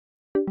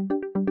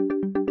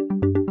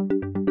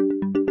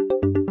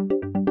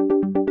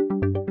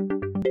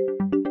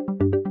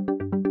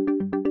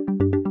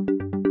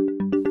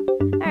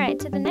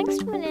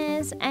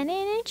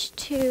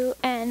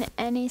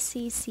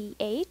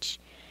NaCCH.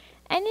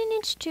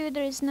 NaNH2,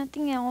 there is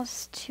nothing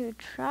else to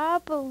draw,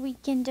 but we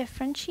can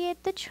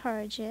differentiate the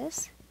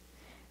charges.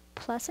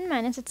 Plus and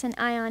minus, it's an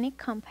ionic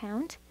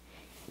compound.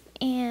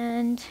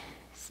 And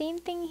same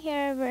thing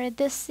here where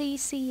this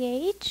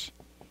CCH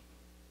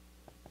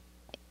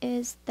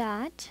is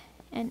that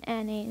and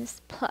Na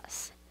is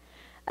plus.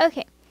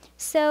 Okay,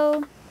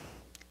 so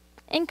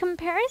in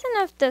comparison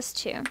of these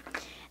two,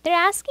 they're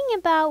asking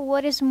about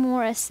what is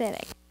more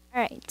acidic.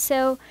 Alright,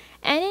 so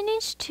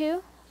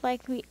NaNH2,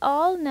 like we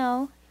all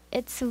know,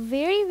 it's a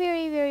very,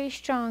 very, very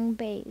strong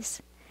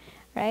base,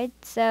 right?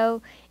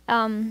 So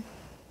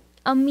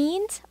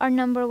amines are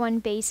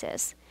 #1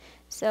 bases.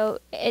 So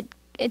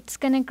it's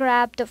gonna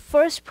grab the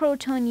first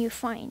proton you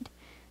find.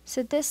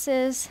 So this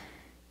is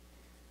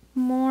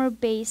more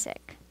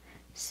basic.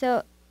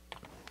 So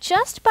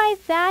just by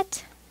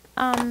that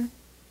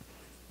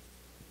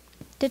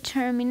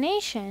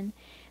determination,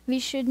 we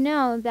should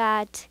know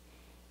that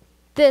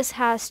this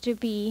has to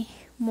be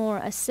more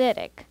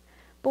acidic.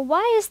 But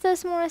why is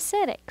this more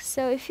acidic?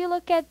 So if you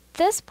look at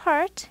this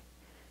part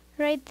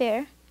right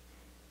there,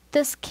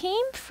 this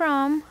came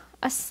from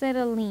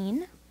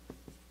acetylene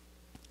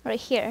right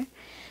here.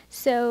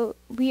 So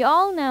we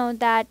all know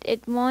that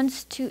it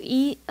wants to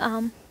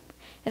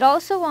it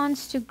also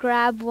wants to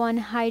grab one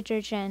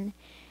hydrogen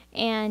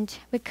and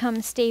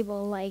become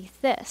stable like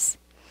this.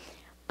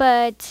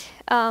 But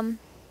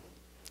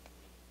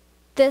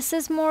this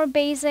is more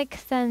basic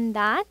than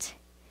that.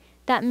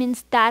 That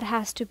means that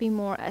has to be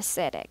more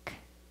acidic.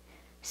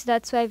 So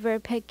that's why we're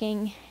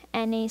picking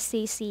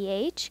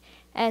NaCCH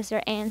as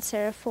our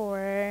answer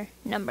for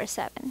number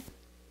 7.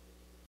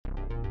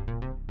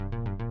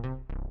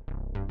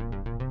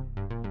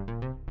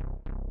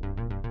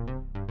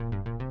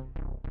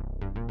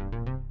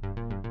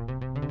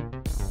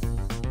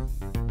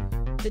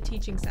 The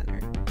Teaching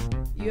Center,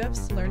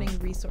 UF's Learning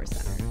Resource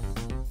Center.